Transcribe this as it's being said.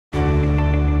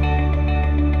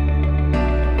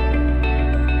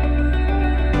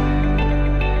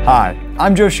Hi,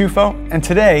 I'm Joe Schufo, and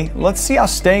today, let's see how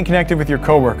staying connected with your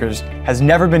coworkers has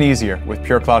never been easier with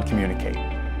PureCloud Communicate.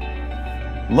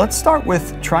 Let's start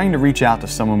with trying to reach out to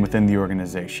someone within the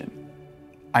organization.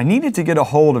 I needed to get a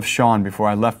hold of Sean before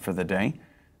I left for the day,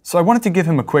 so I wanted to give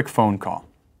him a quick phone call.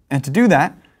 And to do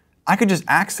that, I could just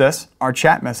access our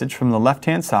chat message from the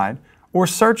left-hand side or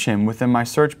search him within my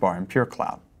search bar in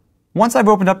PureCloud. Once I've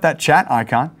opened up that chat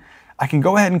icon, I can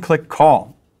go ahead and click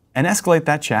Call and escalate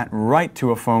that chat right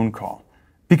to a phone call.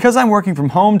 Because I'm working from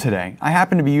home today, I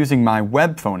happen to be using my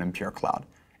web phone in PureCloud,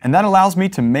 and that allows me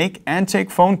to make and take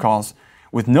phone calls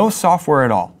with no software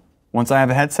at all. Once I have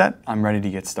a headset, I'm ready to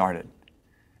get started.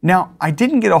 Now, I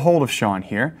didn't get a hold of Sean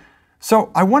here,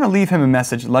 so I want to leave him a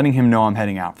message letting him know I'm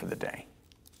heading out for the day.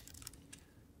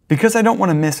 Because I don't want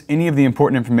to miss any of the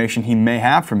important information he may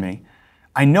have for me,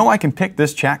 I know I can pick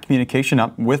this chat communication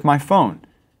up with my phone.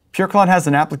 PureCloud has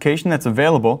an application that's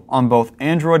available on both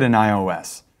Android and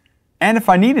iOS. And if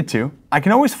I needed to, I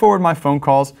can always forward my phone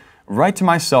calls right to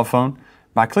my cell phone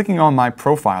by clicking on my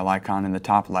profile icon in the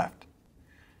top left.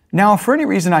 Now, if for any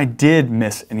reason I did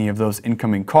miss any of those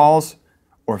incoming calls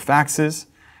or faxes,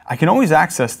 I can always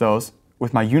access those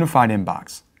with my unified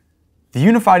inbox. The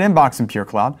unified inbox in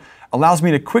PureCloud allows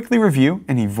me to quickly review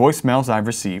any voicemails I've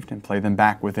received and play them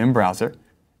back within browser,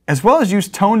 as well as use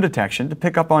tone detection to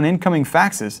pick up on incoming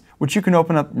faxes, which you can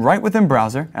open up right within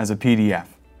browser as a PDF.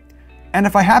 And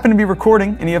if I happen to be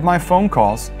recording any of my phone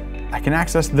calls, I can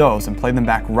access those and play them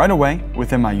back right away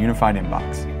within my unified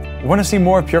inbox. Want to see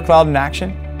more of PureCloud in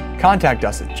action? Contact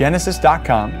us at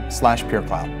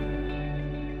genesis.com/PureCloud.